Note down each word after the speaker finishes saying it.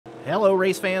Hello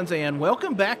race fans and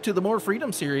welcome back to the More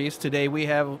Freedom series. Today we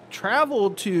have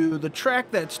traveled to the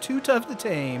track that's too tough to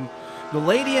tame, the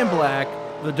Lady in Black,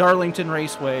 the Darlington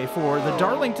Raceway for the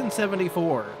Darlington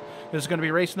 74. This is going to be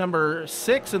race number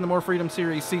 6 in the More Freedom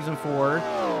series season 4.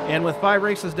 And with 5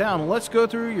 races down, let's go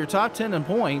through your top 10 in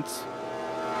points.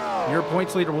 Your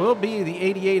points leader will be the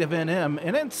 88 of NM,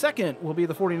 and then second will be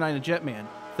the 49 of Jetman.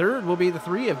 Third will be the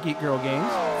 3 of Geek Girl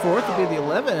Games. Fourth will be the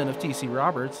 11 of TC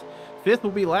Roberts. Fifth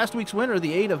will be last week's winner,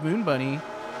 the 8 of Moon Bunny.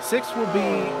 Sixth will be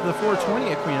the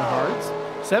 420 of Queen of Hearts.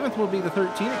 Seventh will be the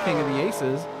 13 of King of the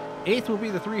Aces. Eighth will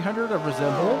be the 300 of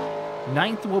Resemble.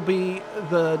 Ninth will be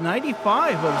the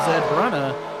 95 of Zed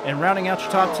Brunna. And rounding out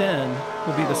your top 10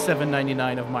 will be the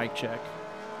 799 of Mike Check.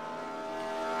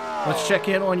 Let's check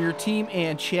in on your team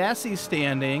and chassis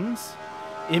standings.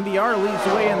 MBR leads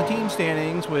the way in the team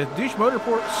standings with Douche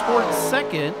Motorsports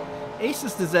second,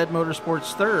 Aces to Zed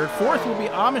Motorsports third. Fourth will be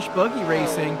Amish Buggy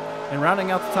Racing, and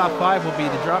rounding out the top 5 will be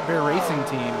the Drop Bear Racing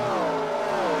team.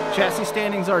 Chassis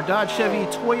standings are Dodge, Chevy,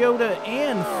 Toyota,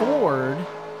 and Ford.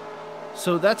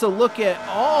 So that's a look at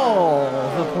all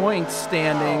the points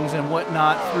standings and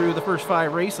whatnot through the first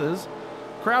 5 races.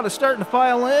 Crowd is starting to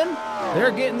file in.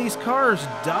 They're getting these cars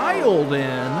dialed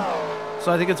in.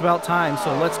 So I think it's about time,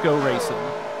 so let's go racing.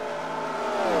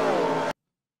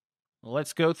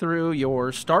 Let's go through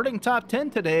your starting top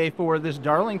 10 today for this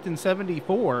Darlington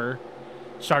 74.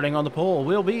 Starting on the pole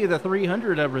will be the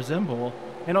 300 of Resemble,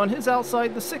 and on his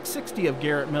outside, the 660 of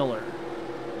Garrett Miller.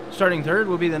 Starting third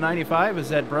will be the 95 of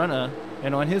Zed Brunna,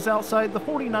 and on his outside, the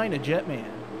 49 of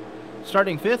Jetman.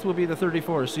 Starting fifth will be the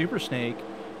 34 of Super Snake,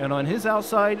 and on his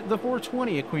outside, the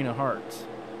 420 of Queen of Hearts.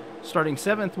 Starting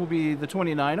seventh will be the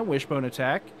 29 of Wishbone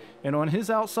Attack, and on his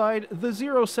outside, the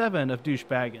 07 of Douche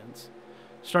Baggins.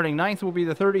 Starting ninth will be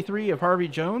the 33 of Harvey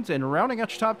Jones, and rounding out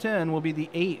your top 10 will be the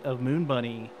 8 of Moon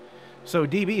Bunny. So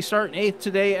DB starting 8th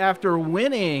today after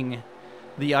winning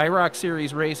the IROC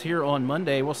Series race here on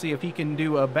Monday. We'll see if he can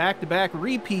do a back-to-back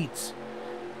repeats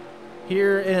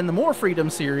here in the More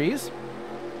Freedom Series.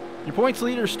 Your points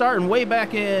leader starting way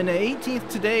back in 18th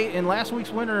today, and last week's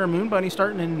winner, Moon Bunny,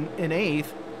 starting in 8th.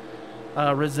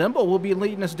 Resemble will be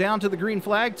leading us down to the green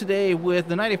flag today with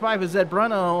the 95 of Zed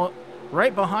Brunna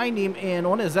right behind him, and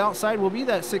on his outside will be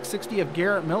that 660 of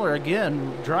Garrett Miller,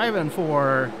 again driving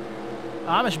for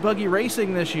Amish Buggy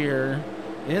Racing this year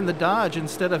in the Dodge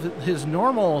instead of his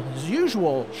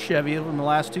usual Chevy from the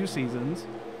last 2 seasons.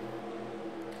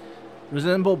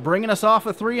 Resemble bringing us off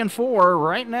of 3 and 4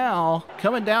 right now,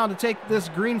 coming down to take this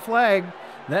green flag.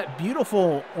 That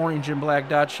beautiful orange and black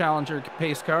Dodge Challenger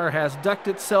pace car has ducked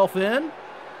itself in,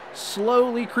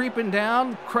 slowly creeping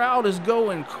down. Crowd is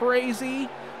going crazy,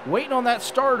 waiting on that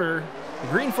starter. The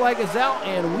green flag is out,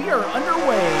 and we are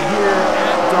underway here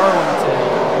at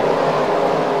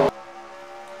Darlington.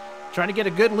 Trying to get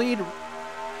a good lead.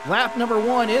 Lap number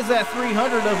 1 is that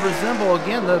 300 of Resemble.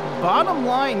 Again, the bottom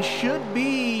line should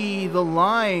be the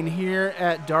line here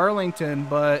at Darlington,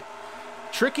 but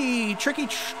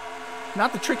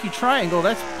not the tricky triangle,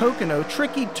 that's Pocono.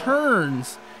 Tricky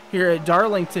turns here at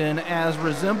Darlington as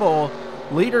Resemble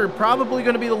leader, probably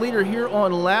going to be the leader here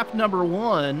on lap number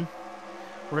 1.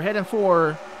 We're heading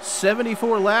for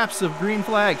 74 laps of green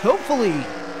flag. Hopefully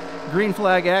green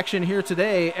flag action here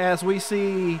today as we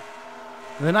see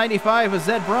the 95 of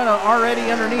Zed Brunna already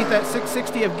underneath that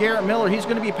 660 of Garrett Miller. He's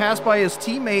going to be passed by his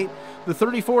teammate, the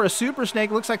 34 of Super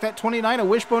Snake. Looks like that 29 of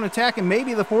Wishbone Attack, and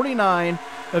maybe the 49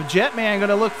 of Jetman going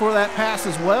to look for that pass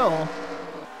as well.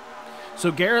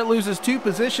 So Garrett loses 2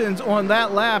 positions on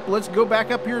that lap. Let's go back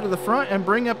up here to the front and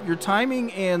bring up your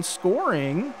timing and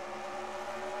scoring.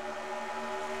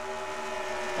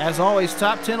 As always,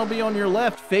 top 10 will be on your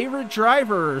left. Favorite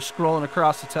driver scrolling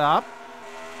across the top.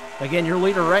 Again, your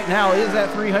leader right now is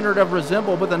that 300 of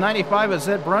Resemble, but the 95 of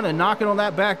Zed Brunna knocking on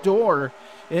that back door.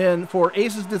 And for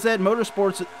Aces to Zed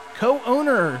Motorsports,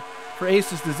 co-owner for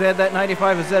Aces to Zed, that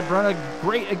 95 of Zed Brunna.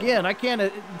 Great, again, I can't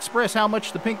express how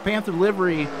much the Pink Panther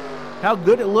livery, how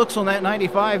good it looks on that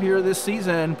 95 here this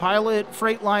season. Pilot,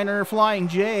 Freightliner, Flying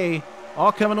J,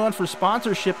 all coming on for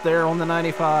sponsorship there on the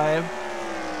 95.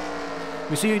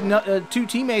 We see 2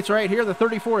 teammates right here, the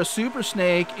 34 of Super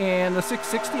Snake and the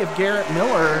 660 of Garrett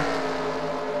Miller,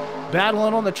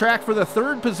 battling on the track for the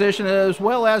 3rd position, as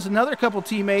well as another couple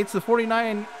teammates, the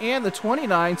 49 and the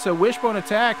 29. So Wishbone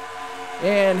Attack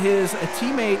and his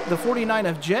teammate, the 49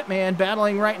 of Jetman,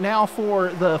 battling right now for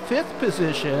the 5th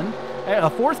position.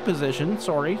 4th position,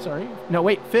 sorry. No,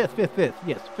 wait, 5th.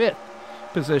 Yes, 5th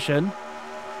position.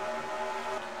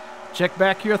 Check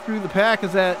back here through the pack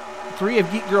as that 3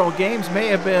 of Geek Girl Games may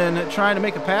have been trying to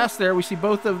make a pass there. We see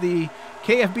both of the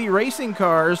KFB racing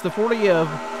cars, the 40 of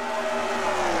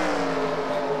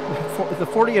the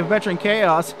 40 of Veteran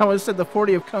Chaos. I always said the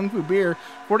 40 of Kung Fu Beer.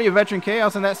 40 of Veteran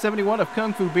Chaos and that 71 of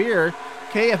Kung Fu Beer.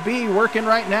 KFB working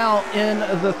right now in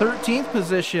the 13th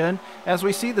position as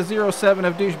we see the 07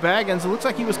 of Douche Baggins. It looks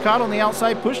like he was caught on the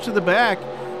outside, pushed to the back,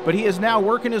 but he is now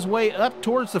working his way up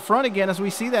towards the front again as we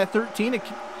see that 13 of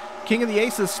King of the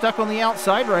Aces stuck on the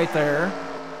outside right there.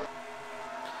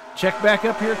 Check back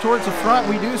up here towards the front.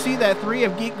 We do see that 3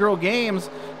 of Geek Girl Games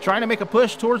trying to make a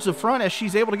push towards the front as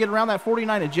she's able to get around that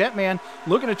 49 of Jetman,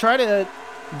 looking to try to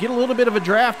get a little bit of a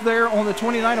draft there on the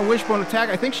 29 of Wishbone Attack.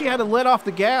 I think she had to let off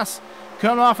the gas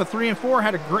coming off of 3 and 4,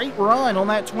 had a great run on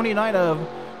that 29 of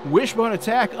Wishbone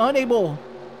Attack. Unable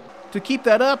to keep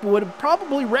that up, would have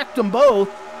probably wrecked them both.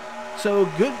 So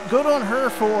good on her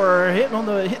for hitting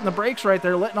the brakes right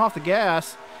there, letting off the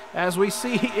gas. As we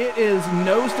see, it is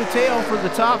nose to tail for the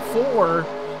top 4.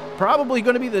 Probably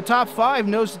going to be the top 5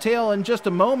 nose to tail in just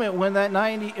a moment when that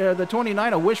the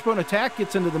 29 of Wishbone Attack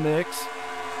gets into the mix.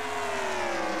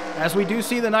 As we do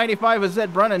see the 95 of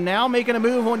Zed Brunna now making a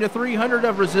move on to 300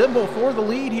 of Resemble for the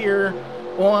lead here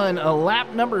on lap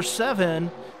number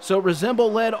 7. So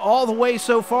Resemble led all the way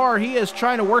so far. He is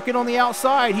trying to work it on the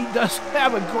outside. He does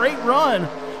have a great run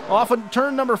off of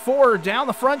turn number 4 down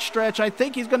the front stretch. I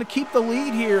think he's going to keep the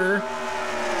lead here.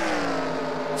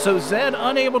 So Zed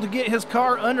unable to get his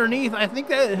car underneath. I think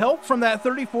that helped from that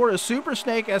 34 of Super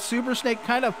Snake as Super Snake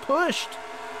kind of pushed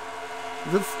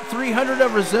the 300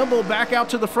 of Resemble back out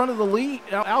to the front of the lead,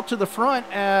 out to the front,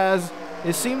 as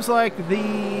it seems like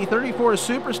the 34 of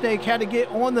Super Snake had to get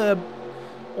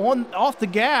off the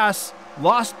gas,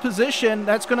 lost position.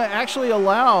 That's going to actually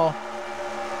allow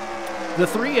the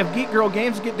 3 of Geek Girl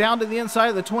Games to get down to the inside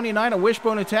of the 29 of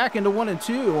Wishbone Attack into 1 and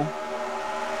 2.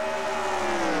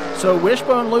 So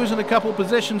Wishbone losing a couple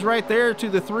positions right there to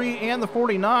the 3 and the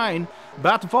 49,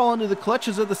 about to fall into the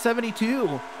clutches of the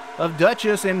 72 of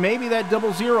Duchess and maybe that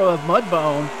 00 of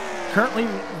Mudbone. Currently,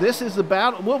 this is the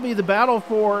battle, will be the battle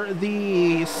for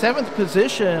the 7th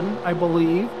position, I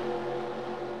believe,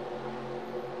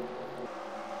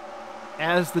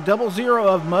 as the 00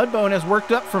 of Mudbone has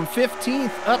worked up from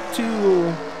 15th up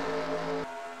to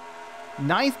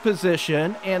 9th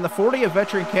position, and the 40 of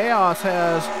Veteran Chaos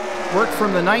has worked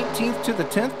from the 19th to the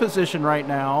 10th position right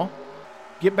now.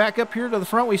 Get back up here to the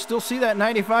front. We still see that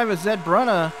 95 of Zed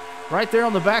Brunna right there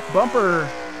on the back bumper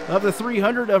of the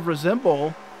 300 of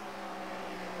Resemble.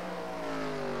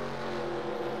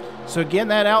 So again,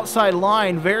 that outside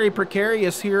line, very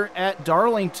precarious here at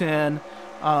Darlington.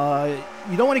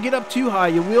 You don't want to get up too high.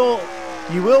 You will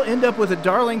end up with a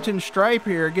Darlington stripe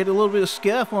here. Get a little bit of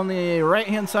scuff on the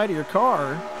right-hand side of your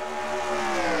car.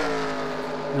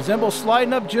 Resemble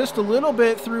sliding up just a little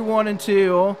bit through 1 and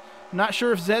 2. Not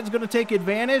sure if Zed's going to take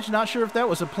advantage. Not sure if that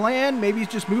was a plan. Maybe he's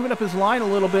just moving up his line a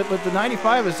little bit. But the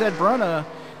 95 of Zed Brunna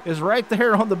is right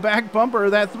there on the back bumper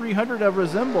of that 300 of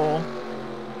Resemble.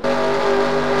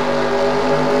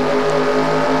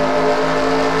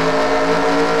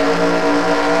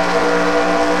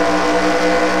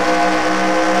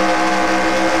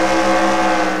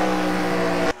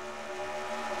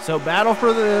 So battle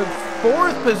for the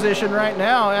 4th position right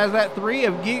now as that 3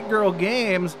 of Geek Girl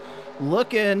Games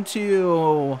looking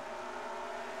to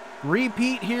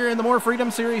repeat here in the More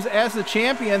Freedom Series as the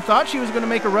champion. Thought she was going to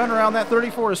make a run around that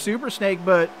 34 of Super Snake,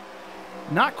 but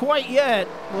not quite yet.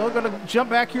 We're going to jump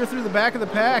back here through the back of the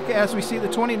pack as we see the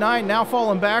 29 now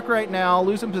falling back right now,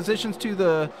 losing positions to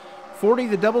the 40,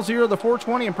 the 00, the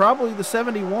 420, and probably the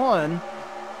 71.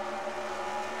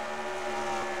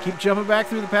 Keep jumping back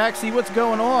through the pack, see what's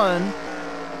going on.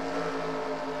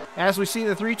 As we see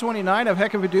the 329 of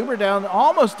Heck of a Duber down,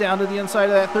 almost down to the inside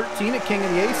of that 13 at King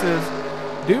of the Aces.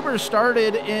 Duber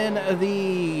started in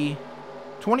the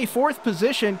 24th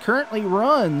position, currently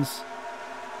runs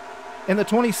in the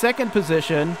 22nd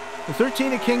position. The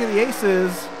 13 at King of the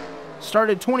Aces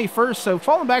started 21st, so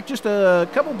falling back just a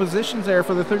couple positions there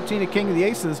for the 13 at King of the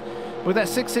Aces. With that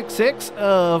 666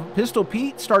 of Pistol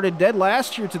Pete started dead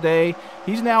last year today.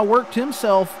 He's now worked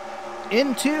himself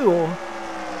into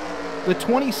the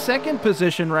 22nd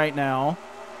position right now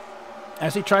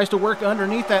as he tries to work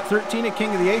underneath that 13 at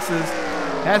King of the Aces.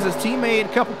 Has his teammate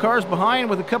a couple cars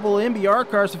behind with a couple of MBR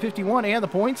cars, the 51 and the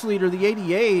points leader, the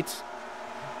 88.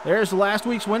 There's last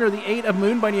week's winner, the 8 of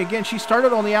Moon Bunny. Again, she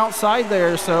started on the outside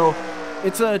there, so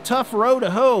it's a tough row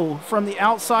to hoe from the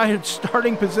outside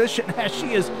starting position as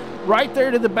she is right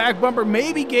there to the back bumper.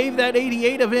 Maybe gave that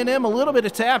 88 of NM a little bit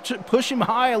of tap to push him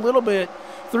high a little bit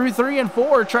through 3 and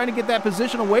 4, trying to get that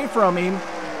position away from him.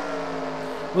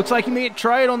 Looks like he may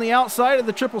try it on the outside of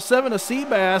the 777 of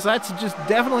Seabass. That's just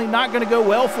definitely not going to go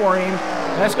well for him.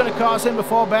 That's going to cause him to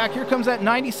fall back. Here comes that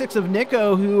 96 of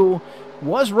Nico, who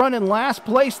was running last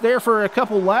place there for a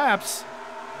couple laps.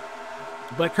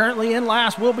 But currently in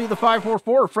last will be the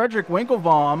 544, Frederick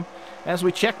Winklebaum. As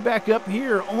we check back up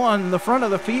here on the front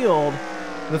of the field,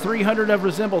 the 300 of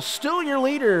Resemble still your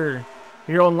leader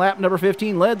here on lap number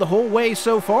 15, led the whole way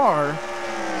so far.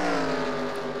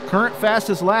 Current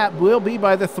fastest lap will be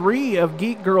by the 3 of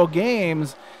Geek Girl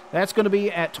Games. That's going to be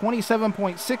at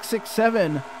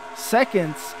 27.667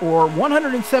 seconds, or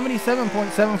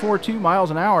 177.742 miles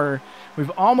an hour.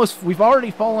 We've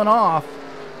already fallen off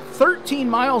 13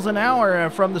 miles an hour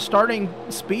from the starting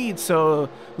speed. So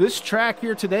this track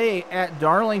here today at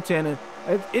Darlington,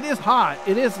 it is hot.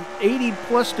 It is 80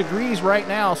 plus degrees right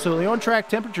now, so the on-track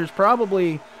temperature is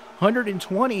probably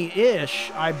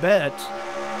 120-ish, I bet.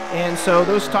 And so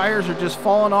those tires are just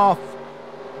falling off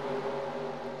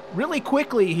really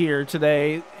quickly here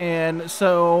today. And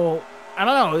so I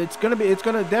don't know, it's going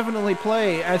to definitely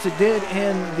play as it did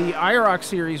in the IROC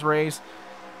series race.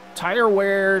 Tire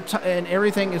wear and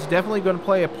everything is definitely going to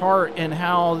play a part in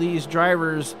how these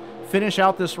drivers finish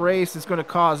out this race. It's going to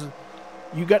cause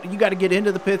you got to get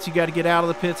into the pits, you got to get out of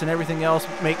the pits, and everything else,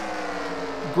 make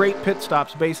great pit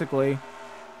stops basically.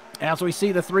 As we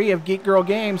see the 3 of Geek Girl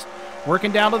Games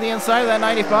working down to the inside of that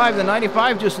 95. The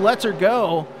 95 just lets her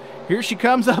go. Here she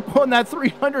comes up on that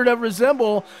 300 of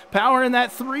Resemble, powering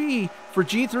that 3 for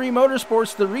G3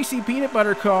 Motorsports, the Reese Peanut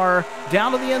Butter car,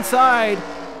 down to the inside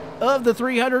of the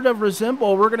 300 of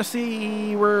Resemble. We're going to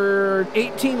see we're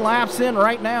 18 laps in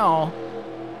right now.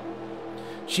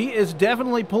 She is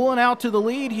definitely pulling out to the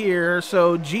lead here.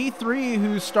 So G3,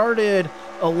 who started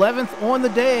 11th on the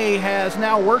day, has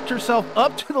now worked herself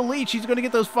up to the lead. She's going to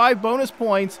get those 5 bonus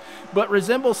points, but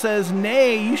Resemble says,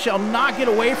 "Nay, you shall not get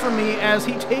away from me," as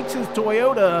he takes his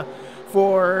Toyota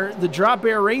for the Drop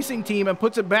Bear Racing team and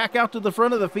puts it back out to the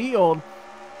front of the field.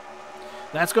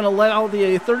 That's going to allow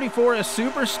the 34 of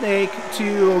Super Snake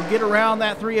to get around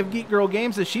that 3 of Geek Girl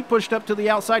Games as she pushed up to the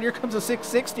outside. Here comes a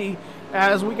 660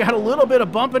 as we got a little bit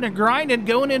of bumping and grinding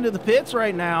going into the pits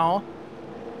right now.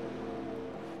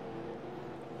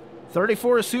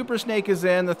 34 of Super Snake is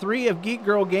in. The 3 of Geek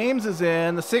Girl Games is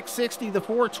in. The 660, the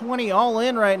 420 all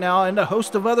in right now, and a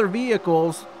host of other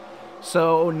vehicles.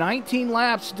 So 19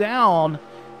 laps down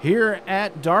here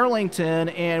at Darlington,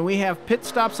 and we have pit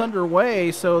stops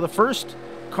underway. So the first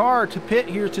car to pit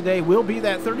here today will be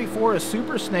that 34 of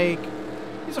Super Snake.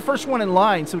 He's the first one in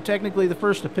line, so technically the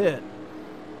first to pit.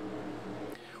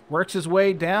 Works his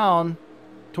way down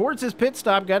towards his pit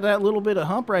stop, got that little bit of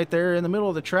hump right there in the middle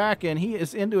of the track, and he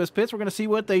is into his pits. We're going to see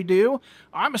what they do.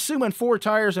 I'm assuming 4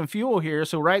 tires and fuel here,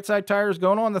 so right side tires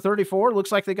going on the 34.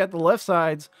 Looks like they got the left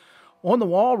sides on the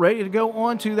wall, ready to go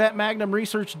on to that Magnum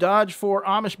Research Dodge for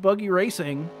Amish Buggy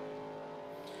Racing.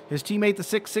 His teammate, the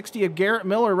 660 of Garrett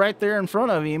Miller, right there in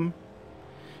front of him.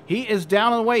 He is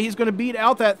down on the way. He's going to beat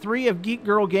out that 3 of Geek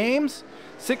Girl Games.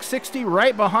 660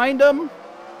 right behind him,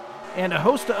 and a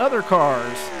host of other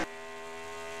cars.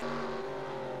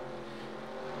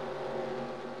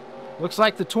 Looks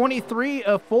like the 23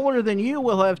 of Fuller Than You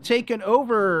will have taken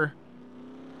over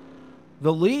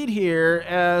the lead here,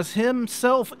 as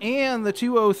himself and the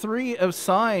 203 of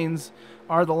Signs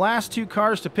are the last 2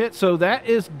 cars to pit. So that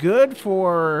is good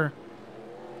for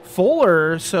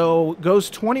Fuller. So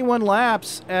goes 21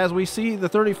 laps as we see the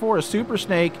 34 of Super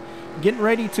Snake getting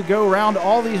ready to go around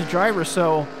all these drivers.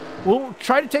 So we'll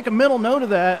try to take a mental note of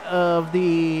that, of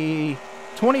the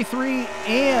 23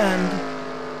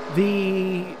 and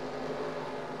the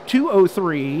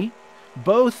 203.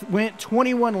 Both went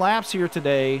 21 laps here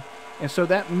today. And so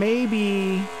that may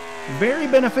be very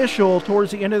beneficial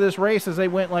towards the end of this race, as they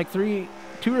went like 2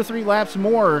 or 3 laps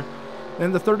more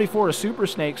than the 34 of Super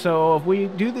Snake. So if we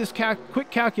do this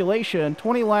quick calculation,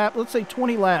 20 laps, let's say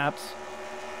 20 laps,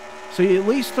 so at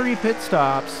least 3 pit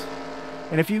stops.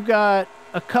 And if you've got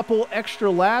a couple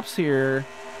extra laps here,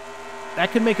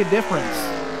 that could make a difference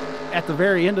at the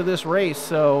very end of this race.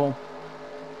 So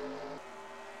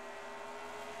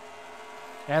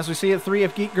as we see at 3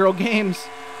 of Geek Girl Games,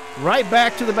 right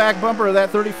back to the back bumper of that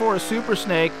 34 of Super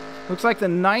Snake. Looks like the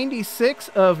 96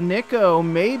 of Nico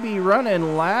may be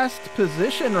running last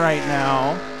position right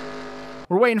now.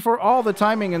 We're waiting for all the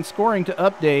timing and scoring to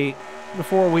update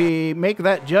before we make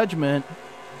that judgment.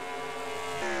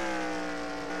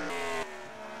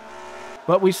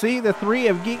 But we see the 3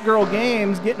 of Geek Girl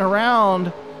Games getting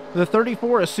around the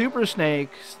 34 of Super Snake.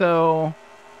 So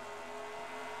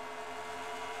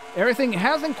everything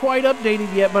hasn't quite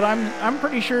updated yet, but I'm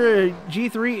pretty sure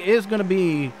G3 is going to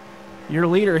be your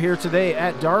leader here today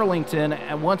at Darlington.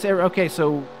 And okay,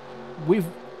 so we've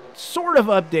sort of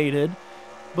updated.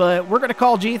 But we're going to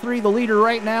call G3 the leader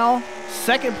right now.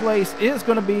 Second place is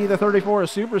going to be the 34 of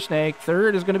Super Snake.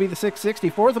 Third is going to be the 660.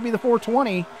 Fourth will be the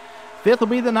 420. Fifth will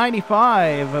be the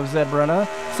 95 of Zebrunna.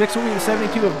 Sixth will be the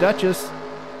 72 of Duchess.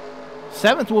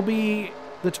 Seventh will be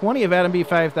the 20 of Adam B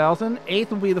 5000.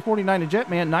 Eighth will be the 49 of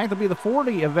Jetman. Ninth will be the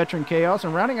 40 of Veteran Chaos.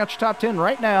 And rounding out your top 10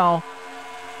 right now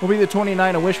will be the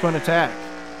 29 of Wishbone Attack.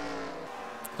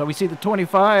 So we see the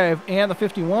 25 and the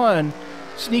 51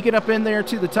 sneaking up in there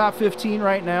to the top 15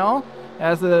 right now,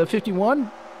 as the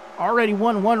 51 already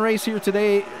won one race here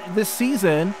today this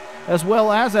season, as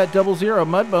well as that 00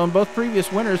 Mudbone, both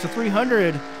previous winners. The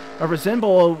 300 of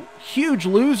Resemble, huge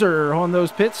loser on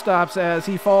those pit stops as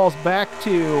he falls back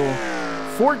to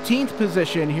 14th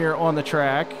position here on the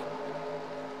track.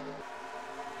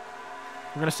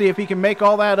 We're going to see if he can make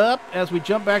all that up as we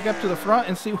jump back up to the front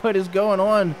and see what is going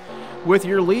on with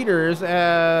your leaders,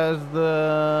 as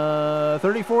the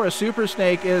 34 of Super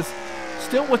Snake is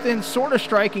still within sort of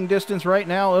striking distance right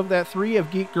now of that 3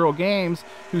 of Geek Girl Games,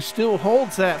 who still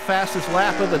holds that fastest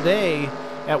lap of the day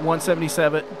at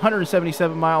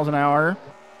 177 miles an hour.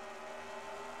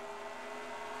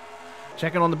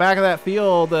 Checking on the back of that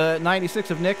field, the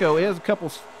 96 of Nico is a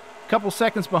couple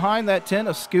seconds behind that 10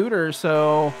 of Scooter,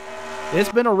 so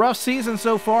it's been a rough season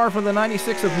so far for the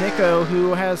 96 of Nico,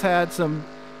 who has had some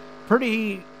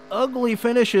pretty ugly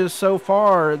finishes so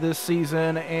far this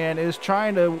season and is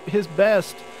trying his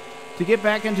best to get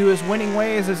back into his winning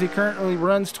ways, as he currently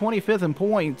runs 25th in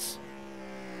points.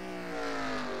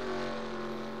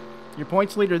 Your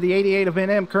points leader, the 88 of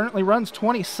NM, currently runs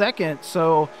 22nd,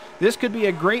 so this could be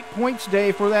a great points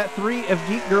day for that 3 of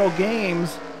Geek Girl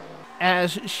Games,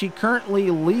 as she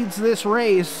currently leads this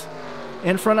race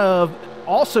in front of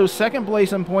also second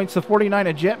place in points, the 49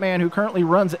 of Jetman, who currently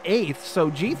runs 8th. So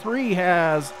G3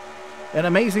 has an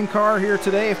amazing car here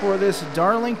today for this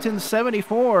Darlington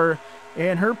 74,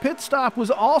 and her pit stop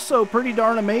was also pretty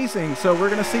darn amazing. So we're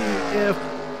going to see if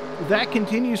that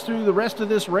continues through the rest of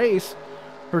this race.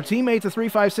 Her teammate, the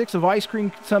 356 of Ice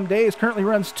Cream Some Days, currently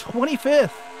runs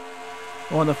 25th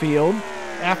on the field.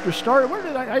 After start, where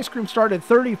did Ice Cream start? At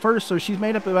 31st, so she's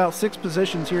made up about 6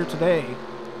 positions here today.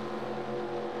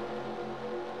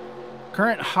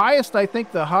 Current highest, I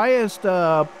think the highest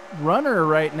runner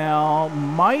right now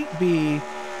might be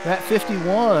that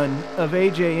 51 of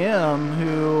AJM,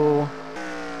 who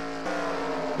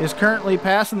is currently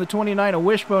passing the 29 of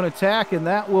Wishbone Attack, and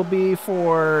that will be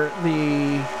for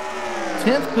the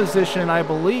 10th position, I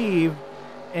believe,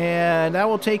 and that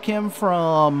will take him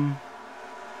from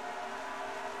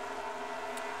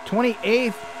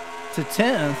 28th to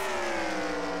 10th.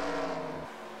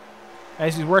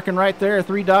 As he's working right there,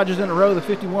 3 dodges in a row, the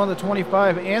 51, the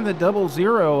 25, and the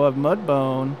 00 of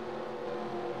Mudbone.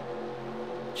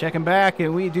 Checking back,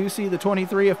 and we do see the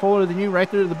 23 of Fuller Than You right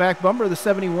there to the back bumper, the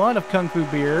 71 of Kung Fu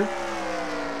Beer.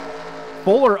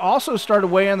 Fuller also started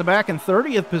way in the back in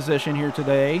 30th position here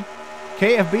today.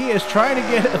 KFB is trying to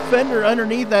get a fender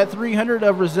underneath that 300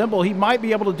 of Resemble. He might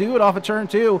be able to do it off of turn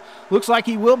 2. Looks like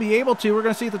he will be able to. We're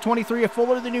going to see the 23 of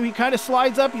Fuller Than You. He kind of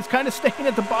slides up. He's kind of staying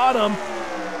at the bottom.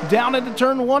 Down into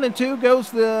turn 1 and 2 goes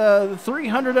the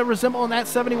 300 of Resemble, and that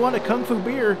 71 of Kung Fu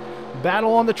Beer.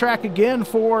 Battle on the track again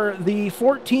for the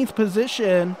 14th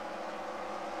position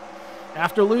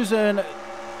after losing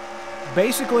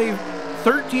basically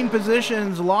 13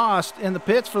 positions lost in the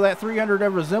pits for that 300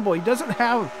 of Resemble. He doesn't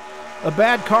have a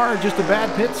bad car, just a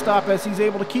bad pit stop, as he's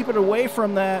able to keep it away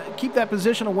from that, keep that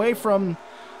position away from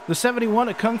the 71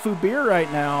 of Kung Fu Beer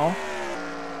right now.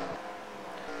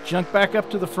 Jump back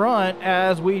up to the front,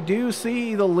 as we do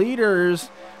see the leaders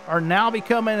are now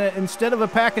becoming, instead of a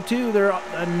pack of 2, they're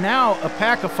now a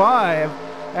pack of 5,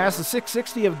 as the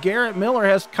 660 of Garrett Miller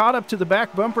has caught up to the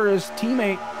back bumper. His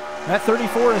teammate, that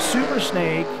 34 is Super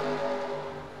Snake,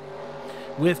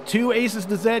 with 2 Aces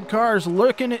to Z cars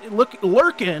lurking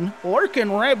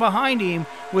right behind him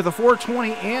with a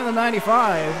 420 and the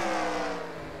 95.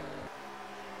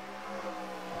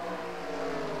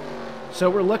 So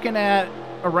we're looking at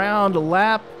around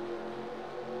lap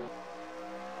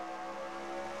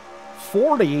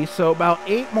 40, so about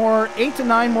 8 to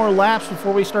 9 more laps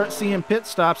before we start seeing pit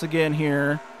stops again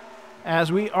here.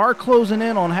 As we are closing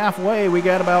in on halfway, we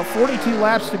got about 42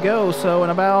 laps to go, so in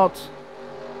about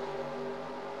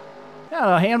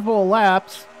a handful of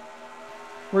laps,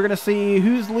 we're going to see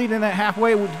who's leading that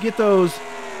halfway to get those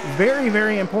very,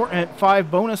 very important 5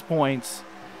 bonus points.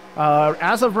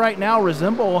 As of right now,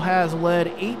 Resemble has led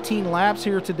 18 laps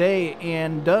here today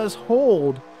and does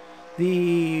hold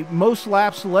the most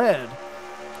laps led.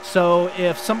 So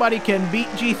if somebody can beat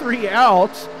G3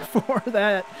 out for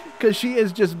that, because she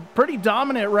is just pretty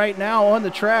dominant right now on the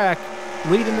track,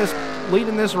 leading this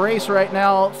leading this race right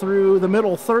now through the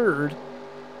middle third.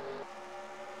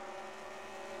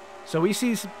 So we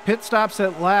see pit stops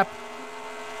at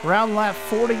around lap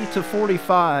 40 to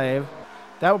 45.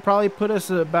 That would probably put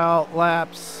us at about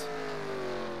laps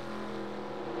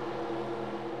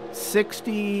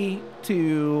 60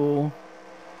 to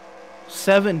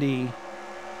 70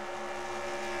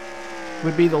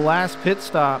 would be the last pit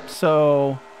stop.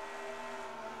 So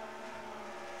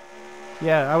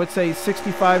yeah, I would say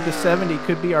 65 to 70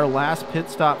 could be our last pit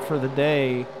stop for the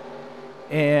day.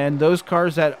 And those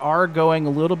cars that are going a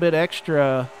little bit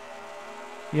extra,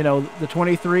 you know, the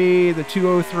 23, the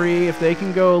 203, if they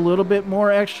can go a little bit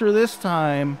more extra this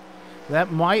time,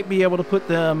 that might be able to put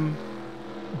them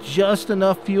just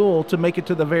enough fuel to make it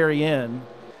to the very end.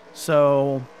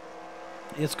 So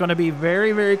it's going to be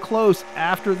very, very close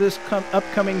after this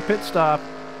upcoming pit stop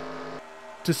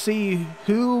to see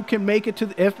who can make it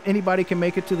to if anybody can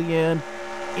make it to the end,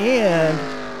 and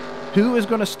who is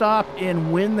going to stop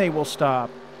and when they will stop.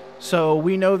 So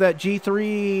we know that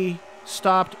G3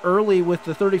 stopped early with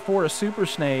the 34 of Super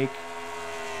Snake.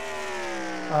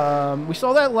 We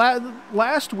saw that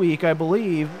last week, I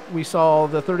believe. We saw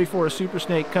the 34 of Super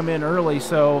Snake come in early.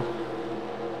 So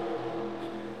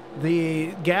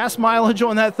the gas mileage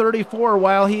on that 34,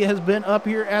 while he has been up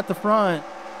here at the front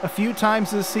a few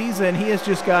times this season, he has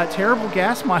just got terrible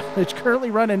gas mileage, currently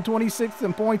running 26th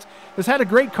in points. Has had a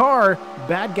great car,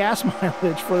 bad gas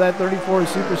mileage for that 34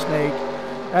 Super Snake,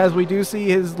 as we do see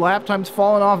his lap times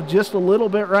falling off just a little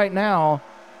bit right now.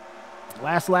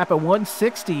 Last lap at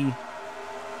 160,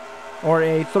 or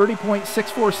a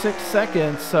 30.646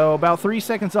 seconds, so about 3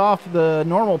 seconds off the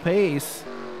normal pace.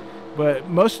 But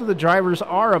most of the drivers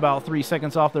are about 3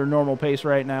 seconds off their normal pace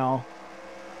right now.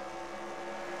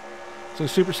 So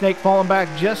Super Snake falling back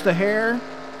just a hair.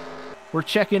 We're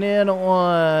checking in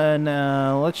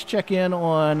on, let's check in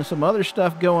on some other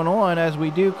stuff going on as we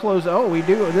do close. Oh, we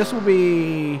do. This will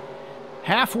be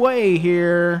halfway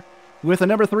here with the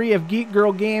number 3 of Geek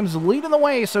Girl Games leading the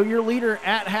way. So your leader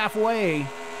at halfway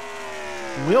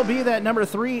will be that number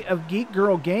 3 of Geek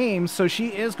Girl Games. So she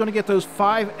is going to get those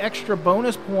 5 extra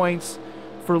bonus points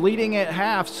for leading at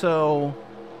half. So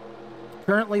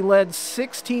currently led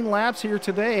 16 laps here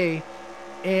today.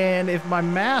 And if my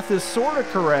math is sort of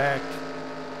correct,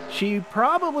 she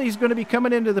probably is going to be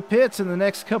coming into the pits in the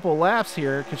next couple laps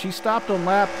here, because she stopped on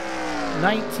lap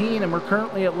 19 and we're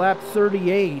currently at lap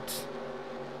 38.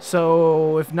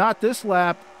 So if not this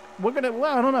lap, we're going to,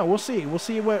 well, I don't know. We'll see. We'll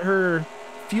see what her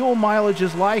fuel mileage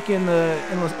is like on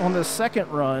the second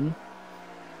run,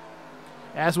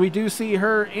 as we do see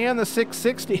her and the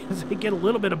 660 as they get a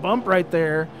little bit of bump right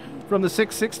there from the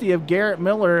 660 of Garrett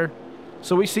Miller.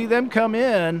 So we see them come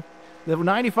in. The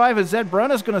 95 of Zed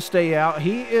Brunna is going to stay out.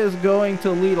 He is going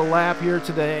to lead a lap here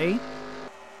today.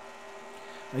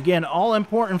 Again, all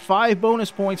important 5 bonus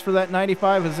points for that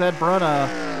 95 of Zed Brunna.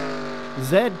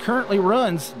 Zed currently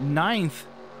runs 9th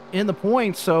in the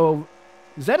points, so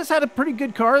Zed has had a pretty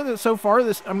good car so far.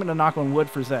 I'm going to knock on wood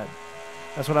for Zed.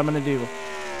 That's what I'm going to do.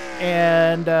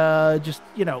 And just,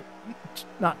 you know,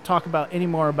 not talk about any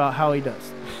more about how he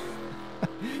does.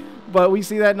 But we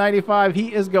see that 95,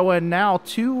 he is going now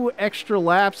 2 extra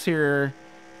laps here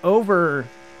over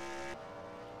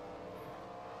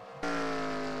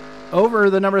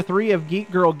the number 3 of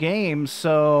Geek Girl Games.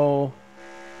 So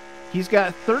he's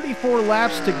got 34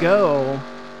 laps to go.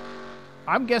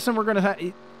 I'm guessing we're going to have,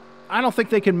 I don't think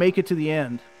they can make it to the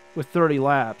end with 30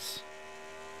 laps.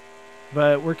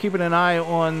 But we're keeping an eye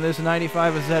on this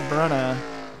 95 of Zed Brunna.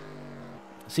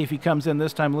 See if he comes in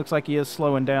this time. Looks like he is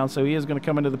slowing down, so he is going to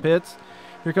come into the pits.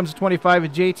 Here comes the 25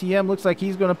 of JTM. Looks like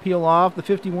he's going to peel off. The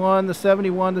 51, the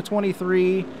 71, the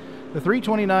 23, the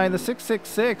 329, the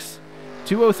 666.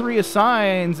 203 of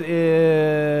Signs is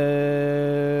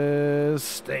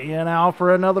staying out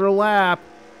for another lap.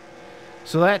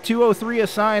 So that 203 of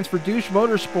Signs for Douche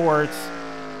Motorsports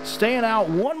staying out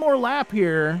one more lap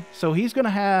here. So he's going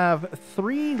to have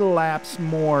 3 laps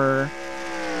more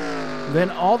than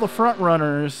all the front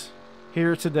runners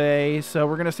here today. So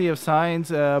we're going to see if Signs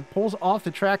pulls off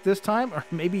the track this time, or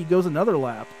maybe he goes another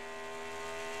lap.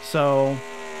 So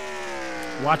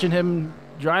watching him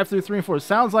drive through 3 and 4.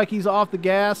 Sounds like he's off the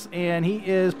gas and he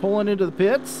is pulling into the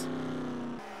pits.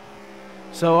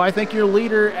 So I think your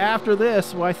leader after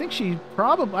this, well, I think she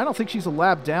probably, I don't think she's a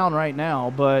lap down right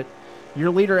now, but your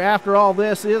leader after all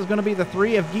this is going to be the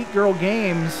 3 of Geek Girl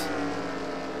Games.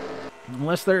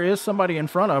 Unless there is somebody in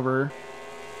front of her.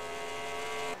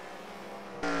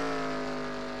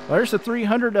 Well, there's the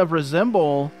 300 of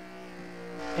Resemble.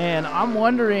 And I'm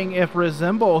wondering if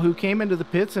Resemble, who came into the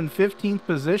pits in 15th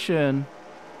position,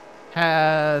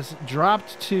 has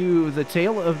dropped to the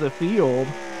tail of the field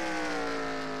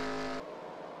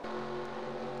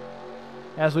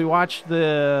as we watch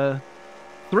the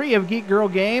 3 of Geek Girl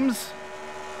Games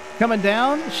coming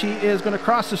down. She is going to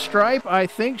cross the stripe. I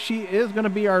think she is going to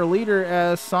be our leader,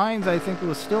 as Signs, I think,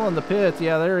 was still in the pits.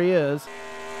 Yeah, there he is.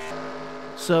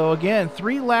 So again,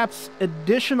 3 laps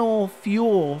additional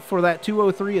fuel for that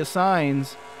 203 of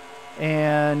Signs,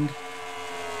 and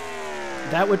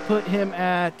that would put him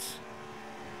at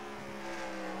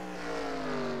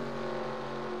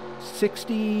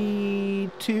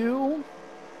 62.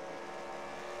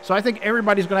 So I think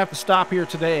everybody's going to have to stop here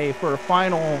today for a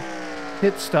final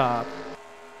pit stop.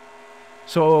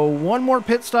 So one more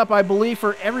pit stop, I believe,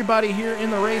 for everybody here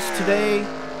in the race today.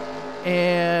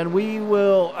 And we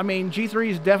will, I mean, G3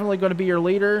 is definitely going to be your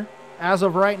leader. As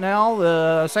of right now,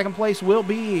 the second place will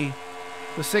be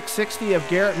the 660 of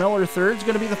Garrett Miller. Third is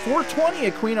going to be the 420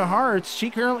 of Queen of Hearts. She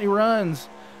currently runs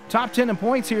top 10 in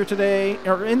points here today,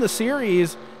 or in the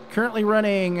series, currently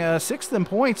running 6th in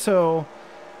points. So,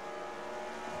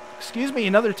 excuse me,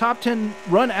 another top 10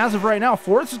 run as of right now.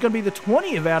 Fourth is going to be the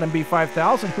 20 of Adam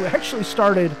B5000, who actually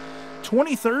started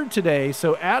 23rd today.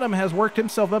 So Adam has worked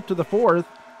himself up to the 4th.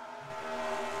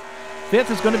 Fifth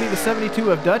is going to be the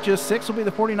 72 of Duchess. Sixth will be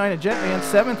the 49 of Jetman.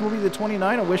 Seventh will be the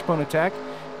 29 of Wishbone Attack.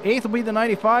 Eighth will be the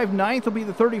 95. Ninth will be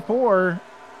the 34.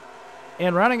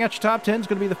 And rounding out your top 10 is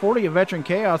going to be the 40 of Veteran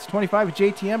Chaos. 25 of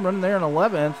JTM running there in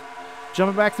 11th.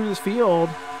 Jumping back through this field.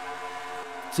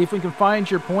 See if we can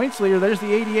find your points leader. There's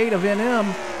the 88 of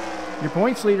NM. Your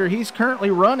points leader, he's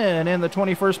currently running in the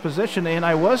 21st position. And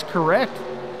I was correct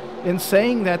in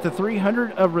saying that the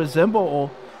 300 of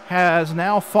Resemble has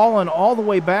now fallen all the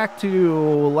way back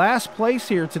to last place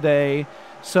here today.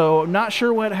 So not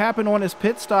sure what happened on his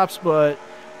pit stops, but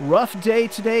rough day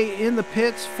today in the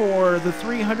pits for the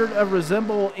 300 of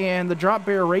Resemble and the Drop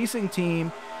Bear Racing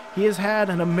team. He has had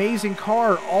an amazing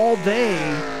car all day,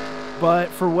 but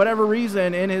for whatever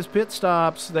reason in his pit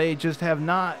stops, they just have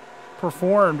not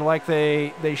performed like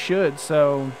they should.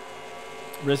 So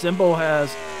Resemble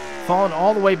has fallen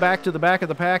all the way back to the back of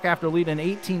the pack after leading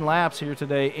 18 laps here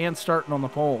today and starting on the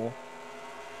pole.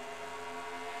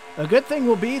 A good thing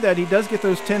will be that he does get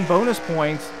those 10 bonus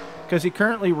points, because he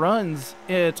currently runs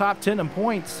top 10 in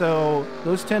points. So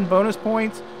those 10 bonus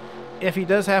points, if he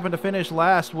does happen to finish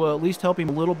last, will at least help him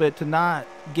a little bit to not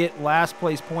get last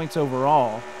place points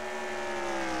overall.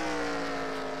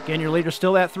 Again, your leader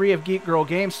still that 3 of Geek Girl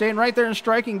Games. Staying right there in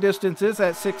striking distance is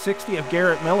that 660 of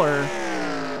Garrett Miller.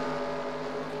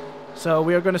 So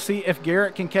we are going to see if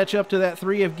Garrett can catch up to that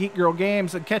 3 of Geek Girl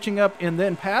Games, and catching up and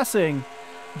then passing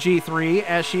G3,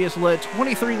 as she has led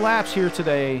 23 laps here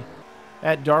today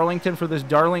at Darlington for this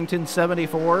Darlington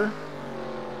 74.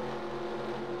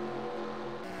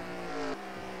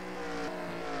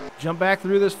 Jump back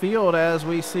through this field as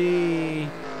we see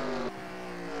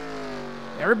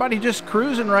everybody just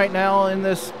cruising right now in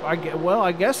this. Well,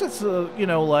 I guess it's, you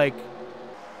know, like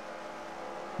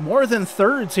more than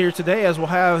thirds here today, as we'll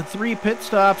have 3 pit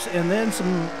stops and then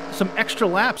some extra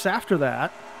laps after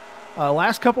that.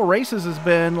 Last couple races has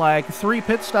been like 3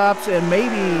 pit stops and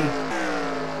maybe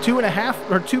 2.5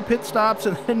 or 2 pit stops,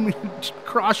 and then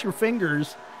cross your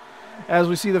fingers as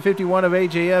we see the 51 of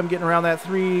AJM getting around that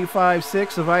 3, 5,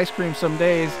 6 of Ice Cream some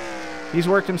days. He's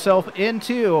worked himself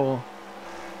into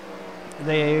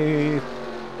the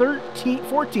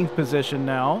 14th position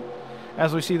now,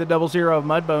 as we see the 00 of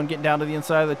Mudbone getting down to the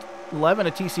inside of the 11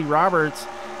 of TC Roberts.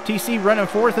 TC running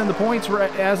 4th in the points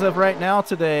as of right now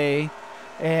today,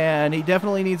 and he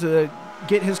definitely needs to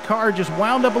get his car just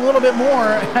wound up a little bit more,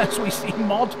 as we see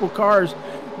multiple cars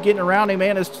getting around him,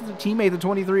 and his teammate, the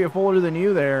 23 of Fuller Than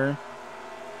You there.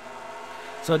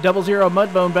 So 00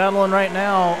 Mudbone battling right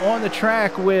now on the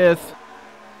track with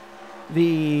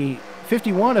the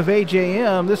 51 of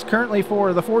AJM. This currently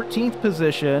for the 14th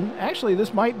position. Actually,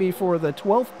 this might be for the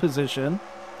 12th position.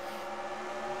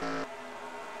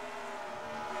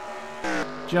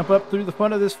 Jump up through the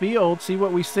front of this field, see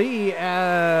what we see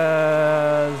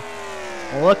as...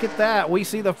 Look at that. We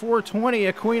see the 420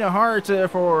 of Queen of Hearts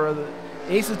for the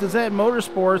Aces to Z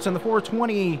Motorsports, and the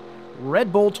 420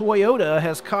 Red Bull Toyota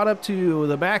has caught up to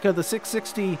the back of the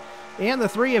 660 and the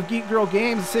 3 of Geek Girl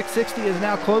Games. The 660 has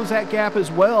now closed that gap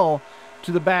as well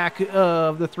to the back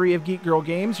of the 3 of Geek Girl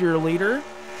Games, your leader.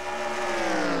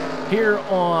 Here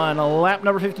on lap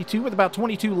number 52 with about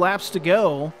 22 laps to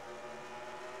go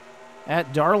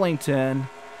at Darlington.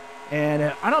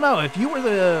 And I don't know, if you were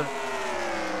the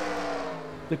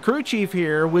crew chief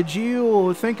here, would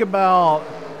you think about,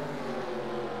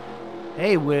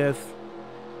 hey, with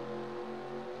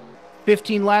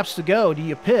 15 laps to go, do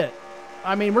you pit?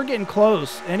 I mean, we're getting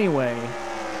close anyway.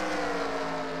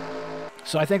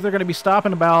 So I think they're going to be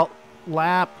stopping about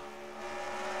lap,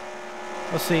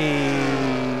 let's see,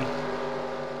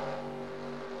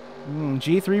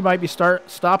 G3 might be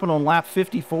stopping on lap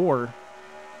 54.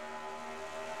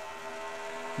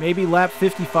 Maybe lap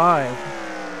 55.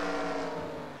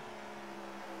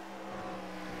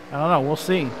 I don't know, we'll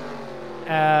see.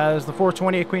 As the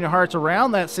 420 of Queen of Hearts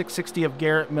around that 660 of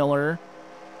Garrett Miller.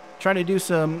 Trying to do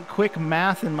some quick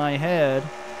math in my head.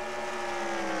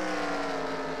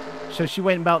 So she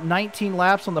went about 19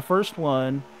 laps on the first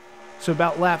one. So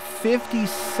about lap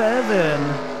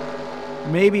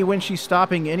 57, maybe when she's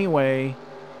stopping anyway.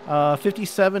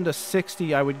 57 to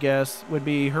 60, I would guess, would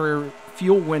be her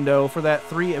fuel window for that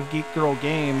 3 of Geek Girl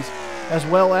Games, as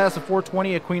well as the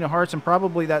 420 of Queen of Hearts and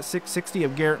probably that 660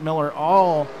 of Garrett Miller,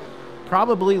 all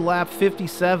probably lap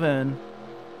 57,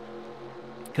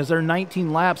 because they're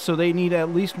 19 laps, so they need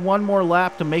at least one more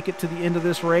lap to make it to the end of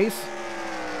this race,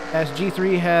 as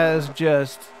G3 has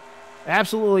just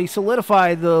absolutely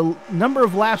solidified the number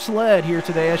of laps led here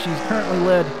today, as she's currently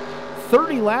led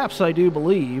 30 laps, I do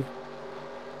believe.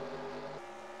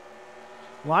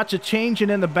 Lots of changing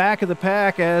in the back of the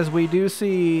pack as we do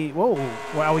see... Whoa,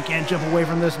 wow, we can't jump away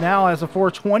from this now as the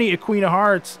 420 of Queen of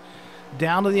Hearts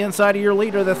down to the inside of your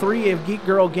leader, the 3 of Geek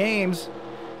Girl Games,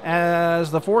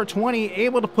 as the 420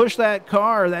 able to push that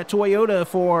car, that Toyota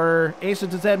for Ace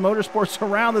to Z Motorsports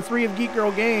around the 3 of Geek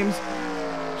Girl Games.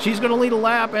 She's going to lead a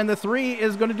lap, and the 3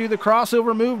 is going to do the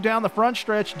crossover move down the front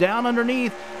stretch, down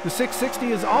underneath. The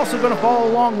 660 is also going to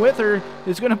follow along with her.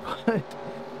 It's going to put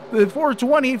the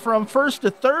 420 from first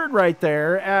to third right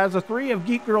there, as the 3 of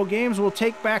Geek Girl Games will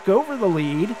take back over the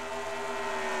lead.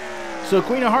 So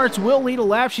Queen of Hearts will lead a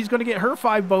lap. She's going to get her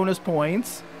 5 bonus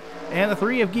points. And the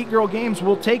 3 of Geek Girl Games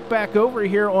will take back over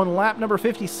here on lap number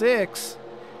 56.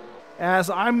 As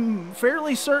I'm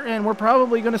fairly certain we're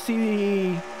probably going to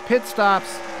see pit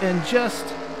stops in just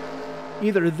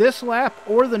either this lap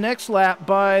or the next lap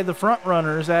by the front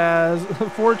runners, as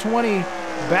 420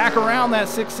 back around that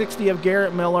 660 of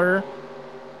Garrett Miller,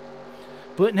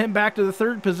 putting him back to the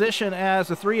third position as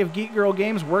the 3 of Geek Girl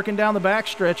Games working down the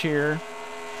backstretch here.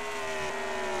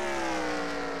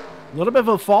 A little bit of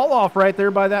a fall off right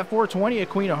there by that 420 of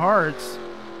Queen of Hearts.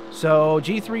 So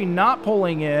G3 not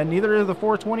pulling in, neither the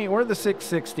 420 or the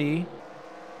 660.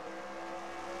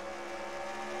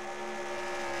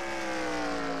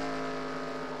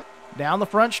 Down the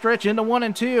front stretch into 1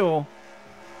 and 2.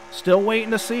 Still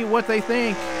waiting to see what they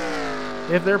think.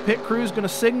 If their pit crew's going to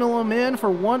signal them in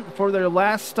for their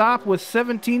last stop with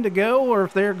 17 to go, or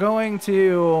if they're going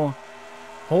to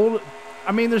hold.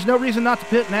 I mean, there's no reason not to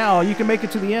pit now. You can make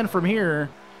it to the end from here.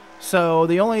 So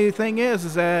the only thing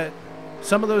is that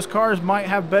some of those cars might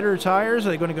have better tires. Are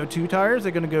they going to go 2 tires? Are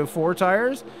they going to go 4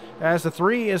 tires? As the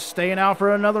 3 is staying out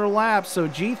for another lap. So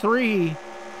G3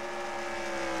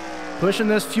 pushing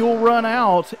this fuel run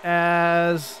out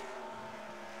as...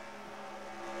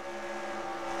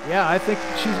 Yeah, I think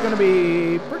she's going to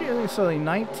be pretty early. So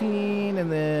 19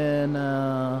 and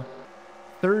then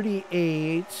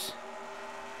 38.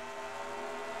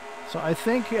 So I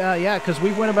think, yeah, because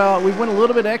we went a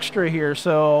little bit extra here.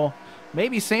 So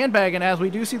maybe sandbagging, as we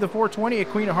do see the 420 of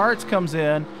Queen of Hearts comes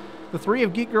in. The 3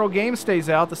 of Geek Girl Games stays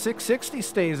out. The 660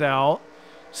 stays out.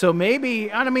 So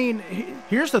maybe, I mean,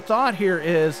 here's the thought here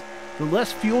is the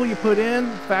less fuel you put in,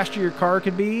 the faster your car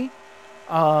could be.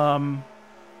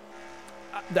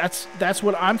 That's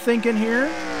what I'm thinking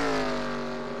here.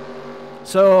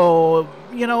 So,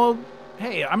 you know,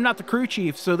 hey, I'm not the crew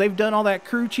chief, so they've done all that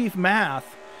crew chief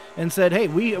math and said, hey,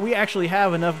 we actually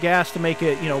have enough gas to make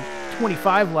it,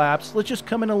 25 laps. Let's just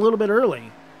come in a little bit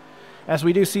early. As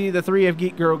we do see the 3 of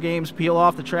Geek Girl Games peel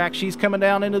off the track, she's coming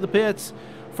down into the pits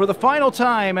for the final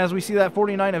time, as we see that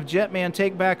 49 of Jetman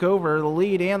take back over the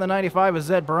lead, and the 95 of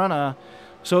Zed Brunna.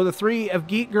 So the 3 of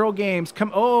Geek Girl Games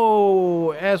come,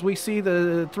 as we see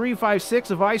the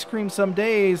 356 of Ice Cream Some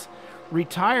Days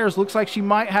retires. Looks like she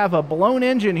might have a blown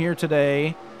engine here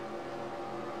today.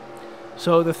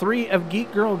 So the 3 of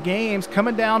Geek Girl Games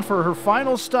coming down for her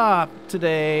final stop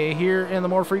today here in the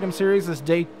More Freedom Series this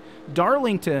day,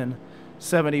 Darlington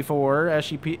 74, as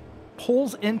she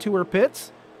pulls into her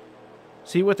pits.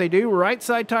 See what they do. Right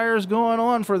side tires going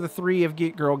on for the 3 of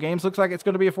Geek Girl Games. Looks like it's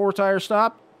going to be a 4-tire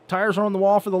stop. Tires are on the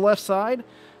wall for the left side.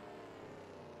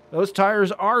 Those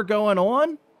tires are going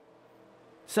on.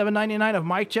 799 of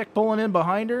Mike Check pulling in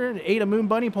behind her. 8 of Moon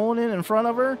Bunny pulling in front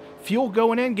of her. Fuel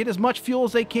going in. Get as much fuel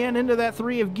as they can into that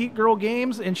 3 of Geek Girl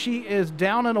Games. And she is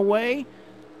down and away.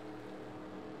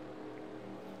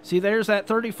 See, there's that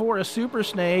 34 of Super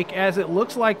Snake, as it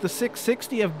looks like the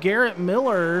 660 of Garrett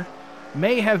Miller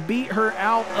may have beat her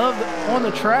out on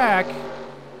the track,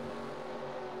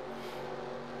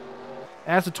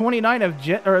 as the 29 of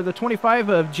the 25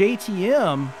 of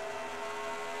JTM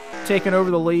taking over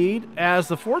the lead, as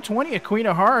the 420 of Queen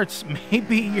of Hearts may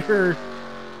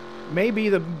be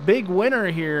the big winner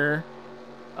here.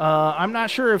 I'm not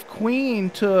sure if Queen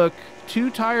took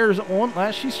 2 tires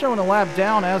on. She's showing a lap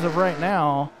down as of right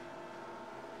now.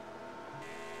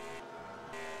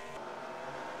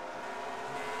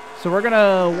 So we're going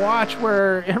to watch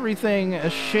where everything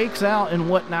shakes out and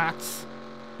whatnots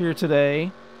here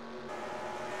today.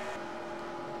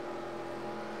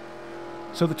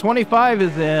 So the 25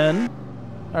 is in.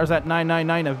 There's that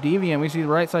 999 of Deviant. We see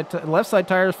the left side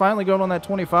tires finally going on that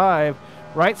 25.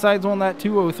 Right side's on that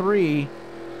 203.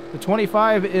 The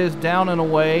 25 is down and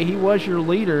away. He was your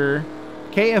leader.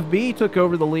 KFB took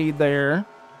over the lead there.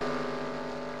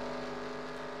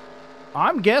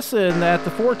 I'm guessing that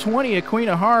the 420 at Queen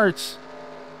of Hearts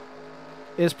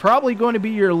is probably going to be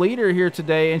your leader here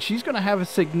today, and she's going to have a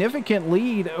significant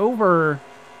lead over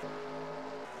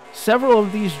several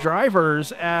of these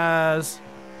drivers, as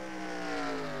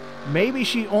maybe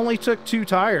she only took 2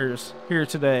 tires here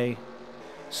today.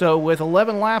 So with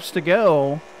 11 laps to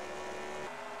go,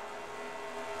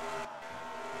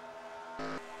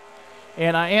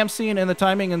 and I am seeing in the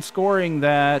timing and scoring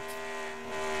that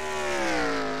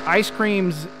Ice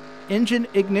Cream's engine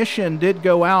ignition did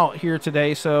go out here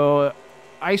today, so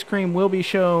Ice Cream will be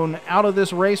shown out of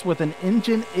this race with an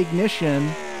engine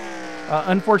ignition.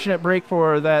 Unfortunate break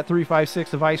for that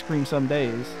 356 of Ice Cream some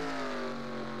days.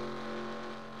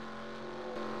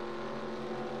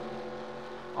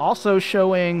 Also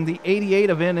showing the 88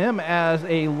 of NM as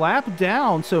a lap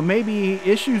down, so maybe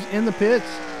issues in the pits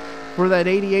for that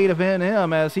 88 of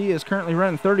NM, as he is currently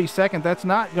running 32nd. That's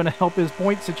not going to help his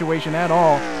point situation at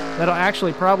all. That'll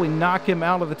actually probably knock him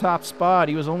out of the top spot.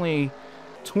 He was only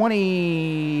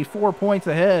 24 points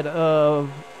ahead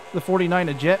of the 49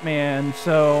 of Jetman,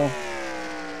 so...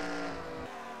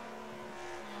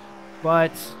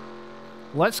 But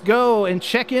let's go and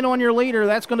check in on your leader.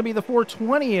 That's going to be the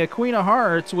 420 at Queen of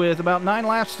Hearts with about 9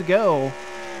 laps to go.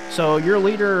 So your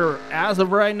leader as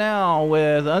of right now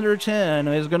with under 10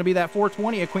 is going to be that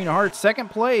 420 at Queen of Hearts. Second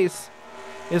place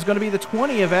is going to be the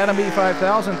 20 of Adam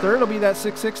B5000. Third will be that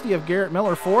 660 of Garrett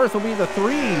Miller. Fourth will be the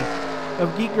 3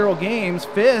 of Geek Girl Games.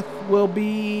 Fifth will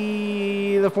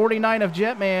be the 49 of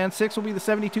Jetman. Sixth will be the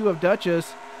 72 of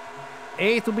Duchess.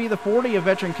 Eighth will be the 40 of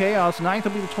Veteran Chaos. Ninth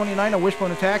will be the 29 of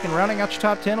Wishbone Attack. And rounding out your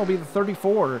top 10 will be the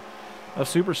 34 of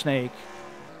Super Snake.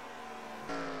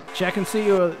 Checking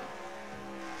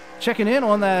in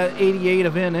on that 88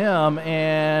 of NM,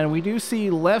 and we do see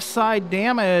left side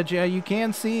damage. Yeah, you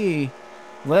can see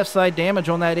left side damage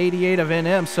on that 88 of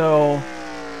NM, so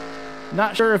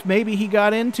not sure if maybe he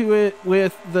got into it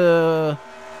with the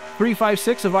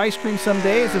 356 of Ice Cream some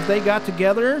days, if they got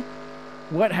together.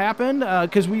 What happened?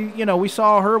 Because we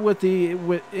saw her with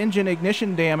engine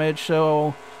ignition damage,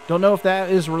 so don't know if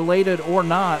that is related or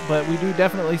not, but we do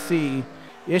definitely see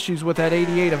issues with that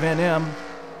 88 of NM.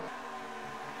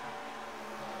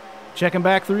 Checking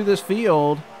back through this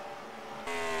field.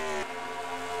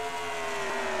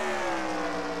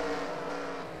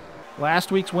 Last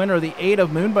week's winner, the 8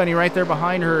 of Moon Bunny, right there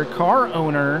behind her car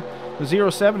owner. The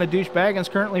 07 of Douche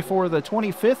Baggins currently for the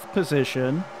 25th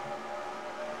position.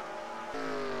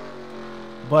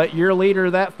 But your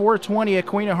leader, that 420 at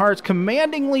Queen of Hearts,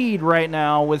 commanding lead right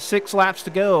now with 6 laps to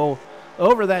go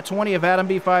over that 20 of Adam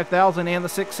B5000 and the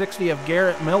 660 of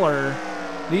Garrett Miller.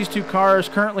 These two cars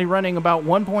currently running about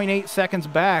 1.8 seconds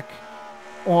back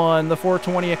on the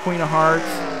 420 at Queen of Hearts.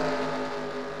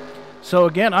 So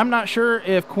again, I'm not sure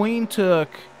if Queen took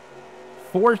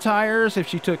 4 tires, if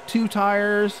she took 2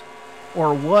 tires,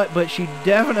 or what, but she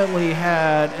definitely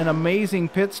had an amazing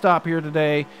pit stop here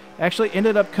today. Actually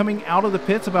ended up coming out of the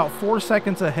pits about 4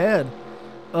 seconds ahead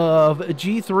of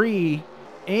G3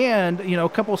 and, a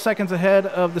couple seconds ahead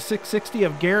of the 660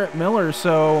 of Garrett Miller.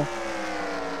 So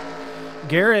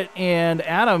Garrett and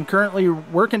Adam currently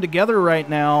working together right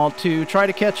now to try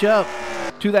to catch up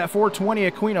to that 420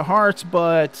 at Queen of Hearts,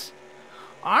 but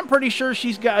I'm pretty sure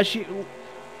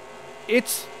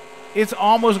it's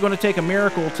almost going to take a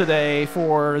miracle today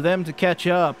for them to catch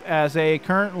up, as they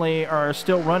currently are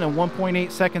still running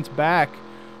 1.8 seconds back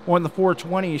on the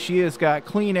 420. She has got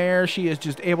clean air. She is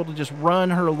just able to just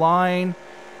run her line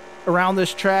around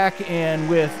this track, and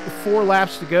with 4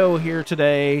 laps to go here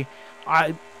today,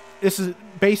 this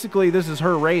is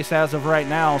her race as of right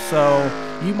now.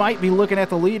 So you might be looking at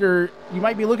the leader. You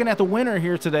might be looking at the winner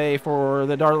here today for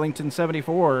the Darlington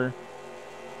 74.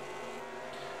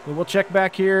 We'll check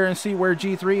back here and see where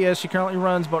G3 is. She currently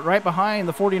runs, but right behind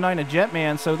the 49 of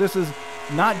Jetman. So this is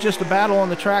not just a battle on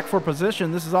the track for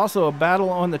position. This is also a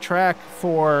battle on the track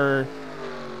for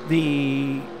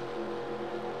the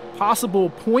possible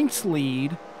points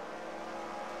lead.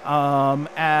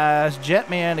 As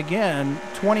Jetman, again,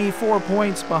 24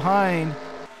 points behind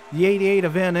the 88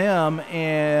 of NM,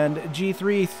 and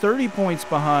G3 30 points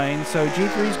behind. So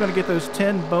G3 is going to get those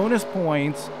 10 bonus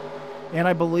points. And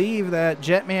I believe that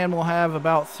Jetman will have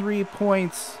about 3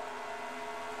 points.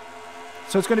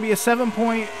 So it's going to be a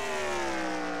 7-point,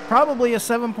 probably a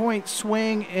 7-point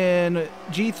swing in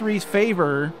G3's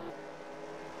favor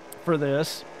for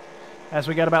this, as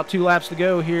we got about 2 laps to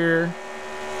go here.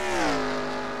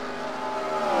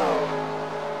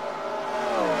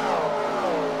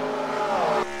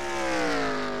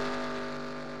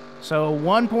 So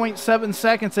 1.7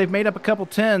 seconds, they've made up a couple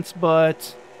tenths,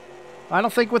 but I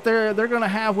don't think they're going to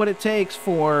have what it takes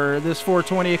for this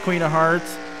 420 of Queen of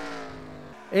Hearts.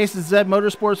 Aces Z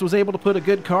Motorsports was able to put a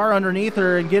good car underneath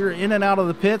her and get her in and out of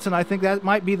the pits, and I think that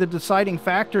might be the deciding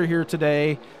factor here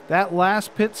today. That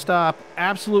last pit stop,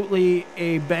 absolutely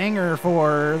a banger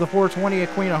for the 420 of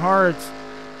Queen of Hearts.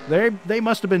 They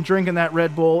must have been drinking that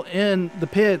Red Bull in the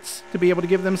pits to be able to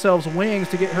give themselves wings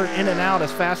to get her in and out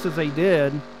as fast as they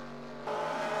did.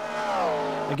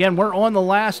 Again, we're on the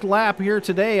last lap here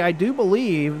today. I do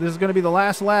believe this is going to be the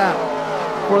last lap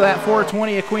for that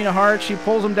 420 of Queen of Hearts. She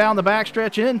pulls them down the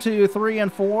backstretch into 3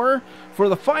 and 4 for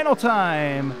the final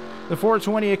time. The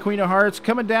 420 of Queen of Hearts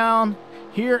coming down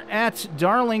here at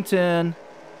Darlington.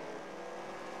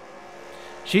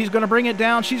 She's going to bring it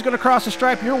down. She's going to cross the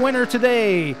stripe. Your winner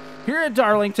today here at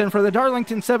Darlington for the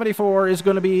Darlington 74 is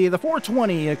going to be the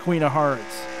 420 of Queen of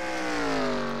Hearts.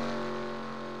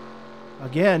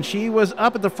 Again, she was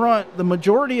up at the front the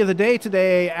majority of the day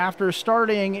today after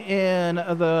starting in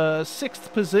the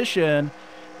 6th position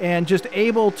and just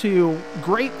able to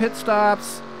great pit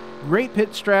stops, great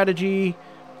pit strategy.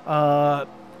 I'm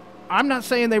not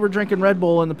saying they were drinking Red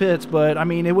Bull in the pits, but I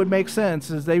mean, it would make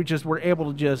sense as they just were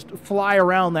able to just fly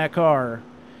around that car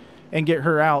and get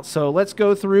her out. So let's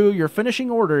go through your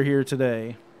finishing order here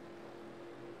today.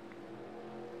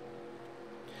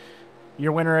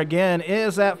 Your winner again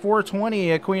is that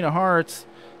 420 at Queen of Hearts.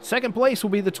 Second place will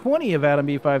be the 20 of Adam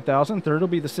B5000. Third will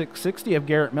be the 660 of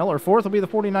Garrett Miller. Fourth will be the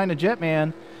 49 of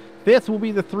Jetman. Fifth will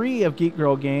be the 3 of Geek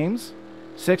Girl Games.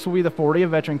 Sixth will be the 40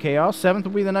 of Veteran Chaos. Seventh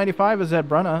will be the 95 of Zed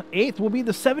Brunna. Eighth will be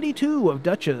the 72 of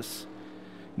Duchess.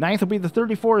 Ninth will be the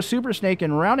 34 of Super Snake.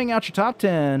 And rounding out your top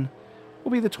 10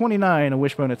 will be the 29 of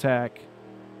Wishbone Attack.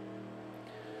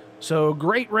 So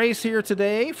great race here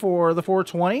today for the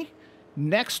 420.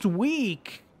 Next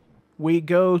week, we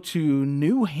go to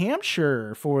New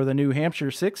Hampshire for the New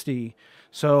Hampshire 60.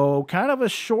 So kind of a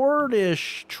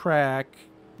shortish track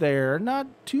there. Not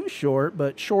too short,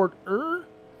 but shorter.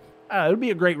 It would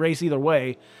be a great race either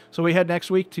way. So we head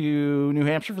next week to New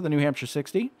Hampshire for the New Hampshire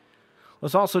 60.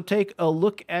 Let's also take a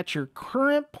look at your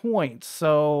current points.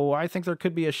 So I think there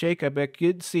could be a shakeup. I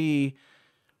could see...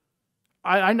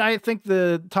 I think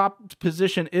the top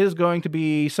position is going to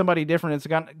be somebody different. It's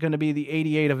going to be the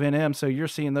 88 of NM, so you're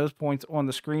seeing those points on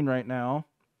the screen right now.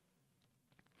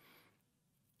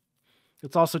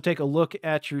 Let's also take a look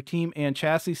at your team and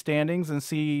chassis standings and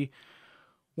see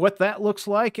what that looks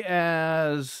like,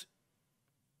 as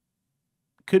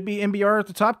could be MBR at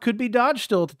the top, could be Dodge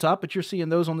still at the top, but you're seeing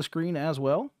those on the screen as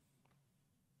well.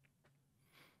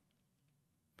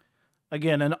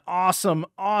 Again, an awesome,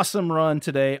 awesome run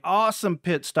today. Awesome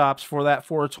pit stops for that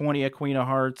 420 at Queen of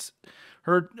Hearts.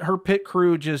 Her pit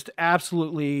crew just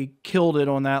absolutely killed it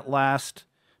on that last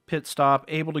pit stop,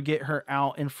 able to get her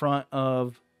out in front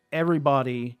of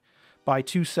everybody by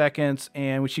 2 seconds,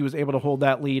 and she was able to hold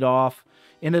that lead off.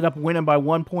 Ended up winning by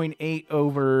 1.8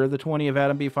 over the 20 of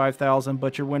Adam B5000,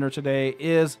 but your winner today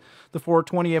is the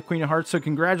 420 of Queen of Hearts. So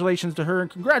congratulations to her, and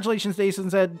congratulations to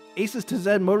Aces to Z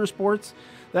Motorsports.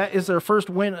 That is their first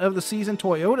win of the season,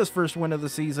 Toyota's first win of the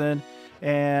season.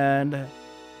 And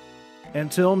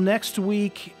until next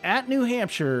week at New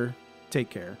Hampshire, take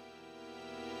care.